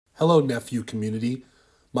Hello, NephU community.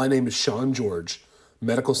 My name is Sean George,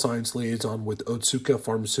 Medical Science Liaison with Otsuka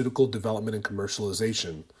Pharmaceutical Development and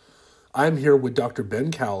Commercialization. I am here with Dr.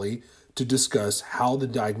 Ben Cowley to discuss how the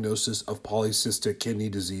diagnosis of polycystic kidney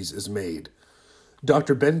disease is made.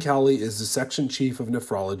 Dr. Ben Cowley is the Section Chief of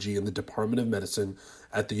Nephrology in the Department of Medicine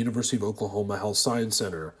at the University of Oklahoma Health Science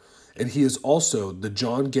Center, and he is also the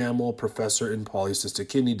John Gamble Professor in Polycystic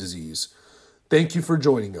Kidney Disease. Thank you for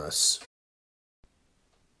joining us.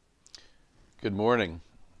 Good morning.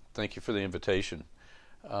 Thank you for the invitation.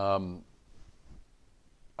 I've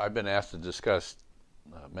been asked to discuss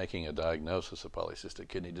making a diagnosis of polycystic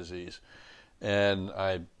kidney disease, and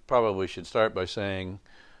I probably should start by saying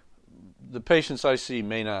the patients I see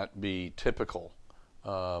may not be typical.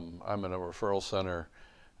 I'm in a referral center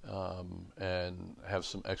and have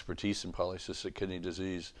some expertise in polycystic kidney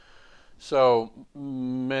disease. So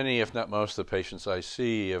many, if not most, of the patients I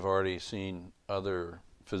see have already seen other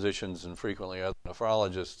physicians and frequently other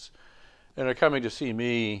nephrologists, and are coming to see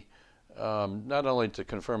me not only to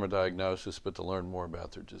confirm a diagnosis but to learn more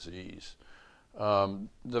about their disease. The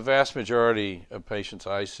vast majority of patients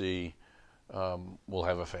I see will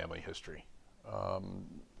have a family history.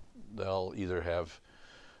 They'll either have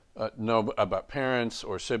know about parents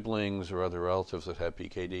or siblings or other relatives that have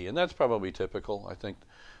PKD, and that's probably typical. I think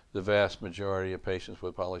the vast majority of patients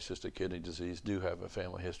with polycystic kidney disease do have a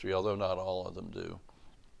family history, although not all of them do.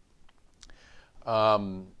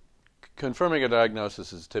 Confirming a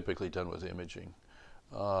diagnosis is typically done with imaging,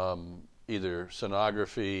 either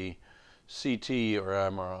sonography, CT, or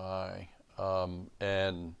MRI,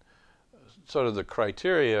 and sort of the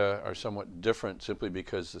criteria are somewhat different simply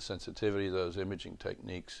because the sensitivity of those imaging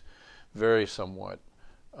techniques vary somewhat.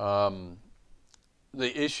 The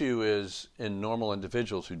issue is in normal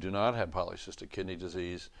individuals who do not have polycystic kidney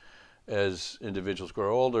disease, as individuals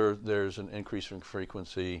grow older, there's an increasing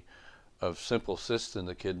frequency of simple cysts in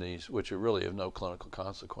the kidneys, which are really of no clinical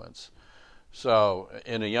consequence. So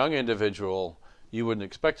in a young individual, you wouldn't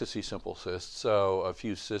expect to see simple cysts, so a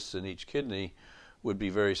few cysts in each kidney would be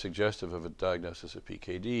very suggestive of a diagnosis of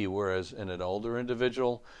PKD, whereas in an older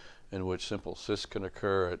individual in which simple cysts can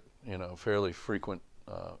occur at on a fairly frequent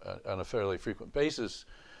basis,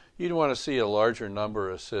 you'd want to see a larger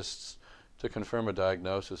number of cysts to confirm a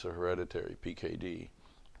diagnosis of hereditary PKD.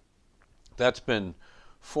 That's been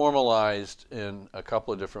formalized in a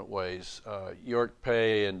couple of different ways. York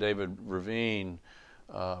Pei and David Ravine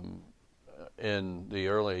in the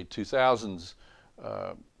early 2000s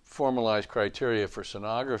formalized criteria for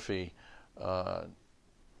sonography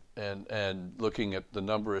and looking at the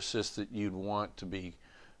number of cysts that you'd want to be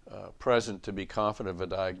present to be confident of a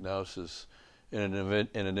diagnosis in an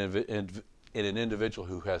individual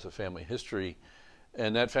who has a family history.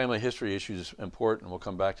 And that family history issue is important. We'll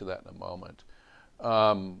come back to that in a moment.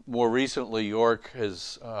 More recently, York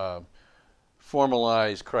has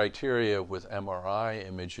formalized criteria with MRI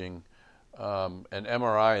imaging, and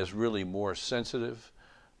MRI is really more sensitive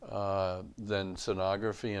than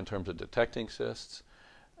sonography in terms of detecting cysts,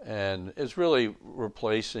 and it's really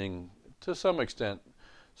replacing, to some extent,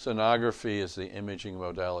 sonography as the imaging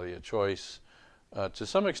modality of choice, to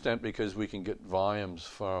some extent because we can get volumes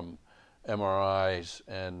from MRIs,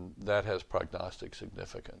 and that has prognostic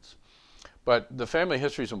significance. But the family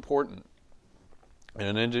history is important.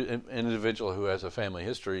 In an individual who has a family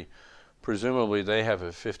history, presumably they have a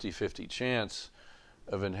 50-50 chance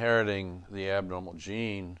of inheriting the abnormal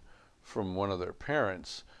gene from one of their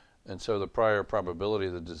parents. And so the prior probability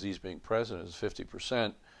of the disease being present is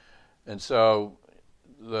 50%. And so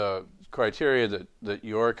the criteria that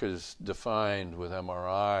York has defined with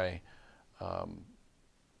MRI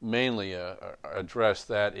mainly address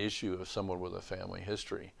that issue of someone with a family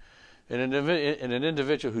history. In an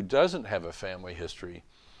individual who doesn't have a family history,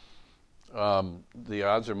 the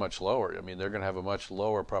odds are much lower. I mean, they're going to have a much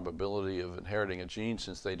lower probability of inheriting a gene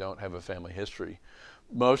since they don't have a family history.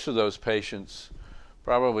 Most of those patients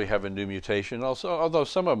probably have a new mutation, although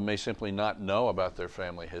some of them may simply not know about their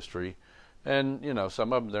family history. And,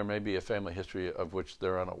 some of them, there may be a family history of which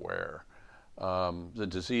they're unaware. The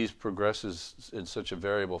disease progresses in such a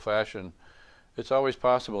variable fashion. It's always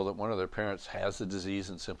possible that one of their parents has the disease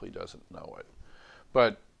and simply doesn't know it.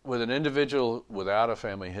 But with an individual without a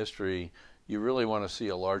family history, you really want to see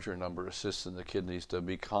a larger number of cysts in the kidneys to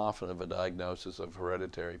be confident of a diagnosis of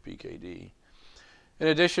hereditary PKD. In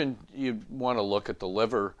addition, you want to look at the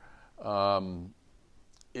liver.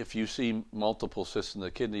 If you see multiple cysts in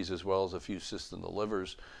the kidneys as well as a few cysts in the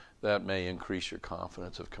livers, that may increase your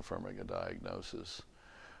confidence of confirming a diagnosis.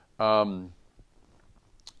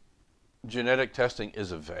 Genetic testing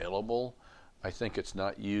is available. I think it's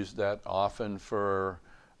not used that often for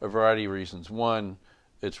a variety of reasons. One,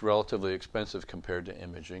 it's relatively expensive compared to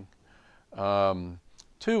imaging.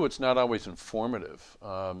 Two, it's not always informative.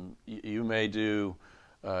 You may do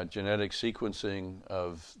genetic sequencing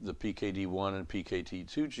of the PKD1 and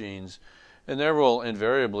PKD2 genes, and there will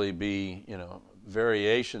invariably be,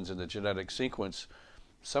 variations in the genetic sequence,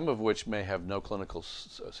 some of which may have no clinical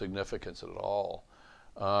significance at all.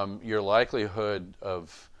 Your likelihood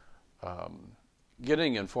of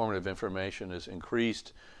getting informative information is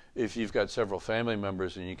increased if you've got several family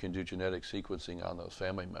members and you can do genetic sequencing on those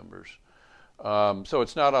family members. So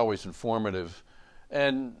it's not always informative,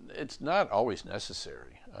 and it's not always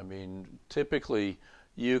necessary. I mean, typically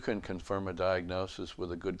you can confirm a diagnosis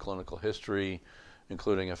with a good clinical history,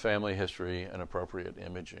 including a family history and appropriate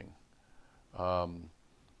imaging.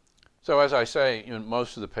 So as I say,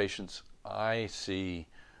 most of the patients I see,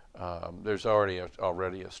 there's already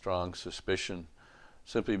a strong suspicion,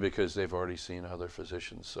 simply because they've already seen other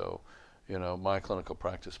physicians. So, my clinical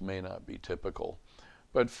practice may not be typical,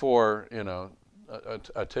 but for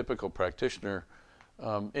a typical practitioner,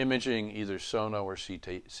 imaging either sono or or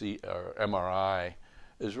MRI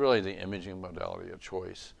is really the imaging modality of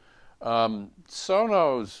choice.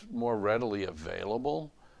 Sono's more readily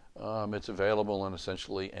available. It's available in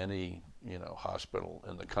essentially any hospital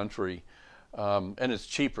in the country, and it's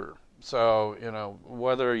cheaper. So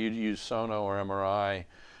whether you use sono or MRI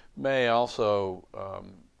may also,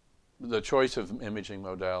 the choice of imaging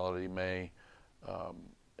modality may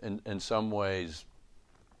in some ways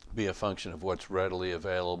be a function of what's readily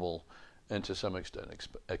available and to some extent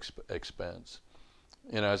expense.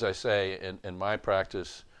 As I say, in my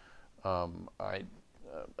practice, I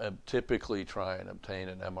typically try and obtain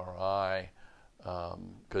an MRI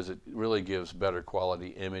because it really gives better quality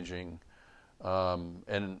imaging.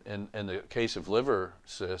 And in the case of liver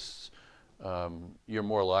cysts, you're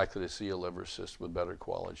more likely to see a liver cyst with better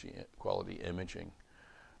quality imaging.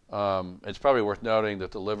 It's probably worth noting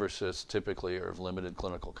that the liver cysts typically are of limited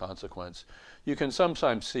clinical consequence. You can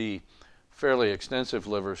sometimes see fairly extensive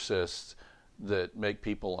liver cysts that make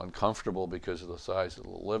people uncomfortable because of the size of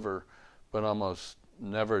the liver, but almost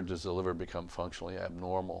never does the liver become functionally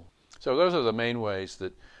abnormal. So those are the main ways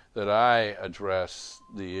that I address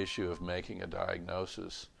the issue of making a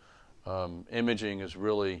diagnosis. Imaging is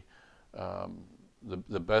really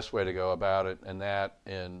the best way to go about it, and that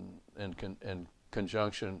in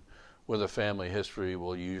conjunction with a family history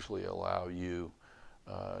will usually allow you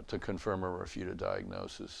to confirm or refute a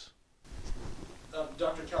diagnosis.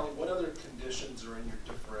 Dr. Cowley, what other conditions are in your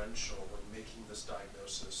differential when making this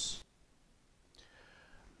diagnosis?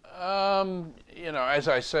 As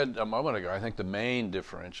I said a moment ago, I think the main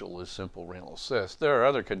differential is simple renal cysts. There are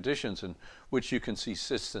other conditions in which you can see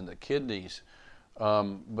cysts in the kidneys,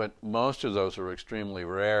 but most of those are extremely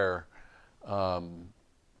rare. A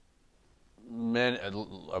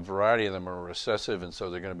variety of them are recessive, and so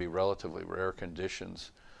they're going to be relatively rare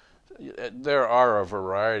conditions. There are a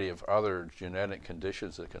variety of other genetic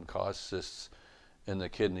conditions that can cause cysts in the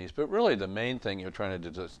kidneys, but really the main thing you're trying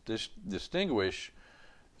to distinguish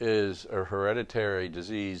is a hereditary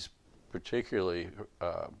disease, particularly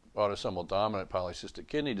autosomal dominant polycystic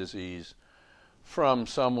kidney disease, from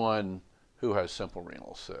someone who has simple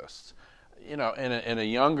renal cysts. In a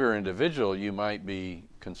younger individual, you might be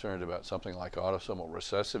concerned about something like autosomal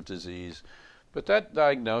recessive disease, but that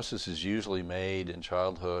diagnosis is usually made in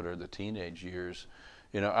childhood or the teenage years.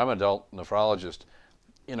 I'm an adult nephrologist.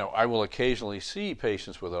 I will occasionally see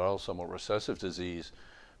patients with autosomal recessive disease,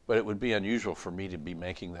 but it would be unusual for me to be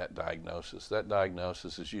making that diagnosis. That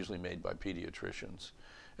diagnosis is usually made by pediatricians,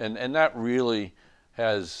 and that really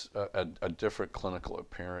has a different clinical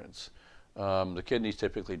appearance. The kidneys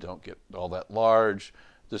typically don't get all that large.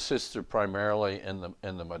 The cysts are primarily in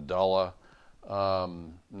the medulla,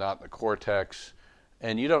 not the cortex,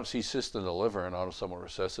 and you don't see cysts in the liver in autosomal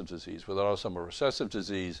recessive disease. With autosomal recessive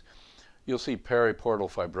disease, you'll see periportal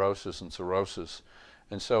fibrosis and cirrhosis,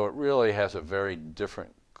 and so it really has a very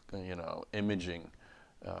different, imaging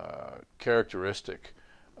characteristic.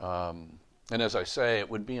 And as I say, it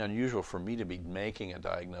would be unusual for me to be making a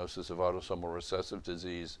diagnosis of autosomal recessive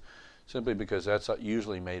disease, simply because that's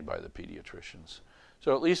usually made by the pediatricians.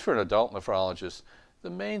 So at least for an adult nephrologist, the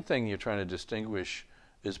main thing you're trying to distinguish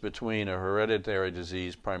is between a hereditary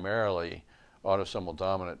disease, primarily autosomal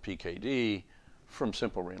dominant PKD, from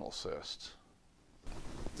simple renal cysts.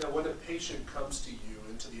 Now, when a patient comes to you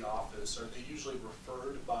into the office, are they usually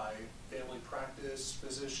referred by family practice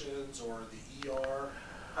physicians or the ER?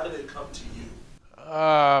 How do they come to you?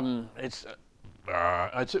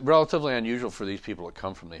 It's relatively unusual for these people to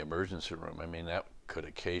come from the emergency room. I mean, that could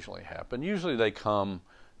occasionally happen. Usually they come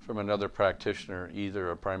from another practitioner,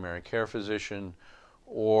 either a primary care physician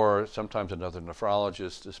or sometimes another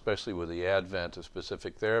nephrologist, especially with the advent of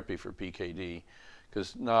specific therapy for PKD,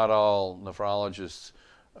 because not all nephrologists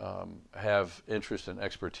have interest and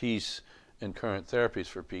expertise in current therapies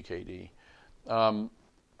for PKD.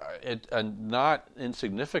 A not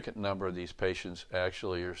insignificant number of these patients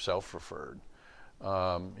actually are self-referred.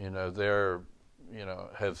 They're,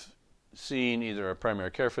 have seen either a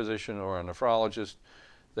primary care physician or a nephrologist.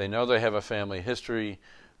 They know they have a family history.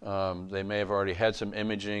 They may have already had some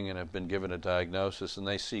imaging and have been given a diagnosis, and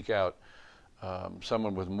they seek out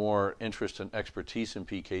someone with more interest and expertise in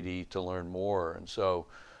PKD to learn more. And so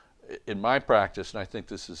in my practice, and I think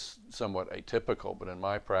this is somewhat atypical, but in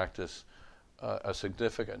my practice, a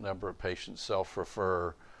significant number of patients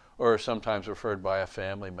self-refer or are sometimes referred by a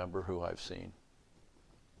family member who I've seen.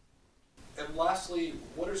 And lastly,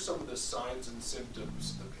 what are some of the signs and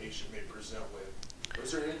symptoms the patient may present with? Or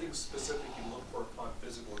is there anything specific you look for upon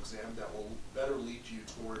physical exam that will better lead you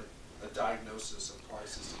toward a diagnosis of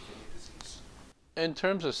polycystic kidney disease? In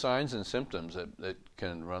terms of signs and symptoms, that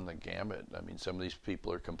can run the gamut. I mean, some of these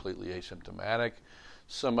people are completely asymptomatic.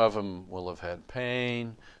 Some of them will have had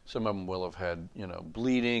pain. Some of them will have had,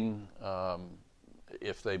 bleeding.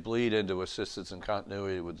 If they bleed into a cyst that's in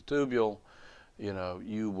continuity with the tubule,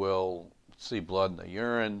 you will see blood in the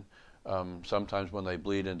urine. Sometimes when they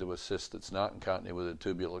bleed into a cyst that's not in continuity with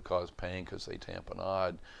the tubule, it causes pain because they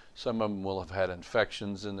tamponade. Some of them will have had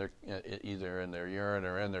infections in their, either in their urine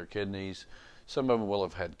or in their kidneys. Some of them will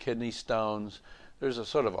have had kidney stones. There's a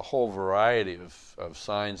sort of a whole variety of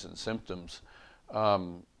signs and symptoms.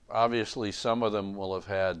 Obviously, some of them will have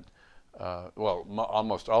had,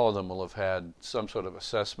 almost all of them will have had some sort of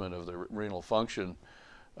assessment of their renal function,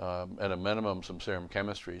 at a minimum some serum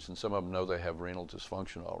chemistries, and some of them know they have renal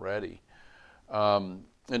dysfunction already.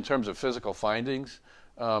 In terms of physical findings,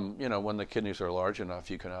 when the kidneys are large enough,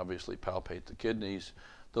 you can obviously palpate the kidneys.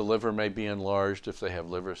 The liver may be enlarged if they have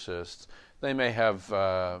liver cysts. They may have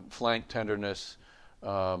flank tenderness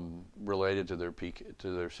related to their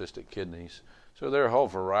cystic kidneys. So there are a whole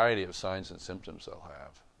variety of signs and symptoms they'll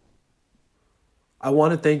have. I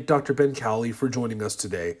want to thank Dr. Ben Cowley for joining us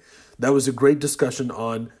today. That was a great discussion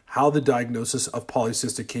on how the diagnosis of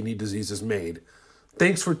polycystic kidney disease is made.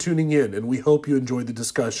 Thanks for tuning in, and we hope you enjoyed the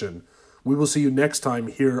discussion. We will see you next time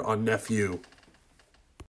here on NephU.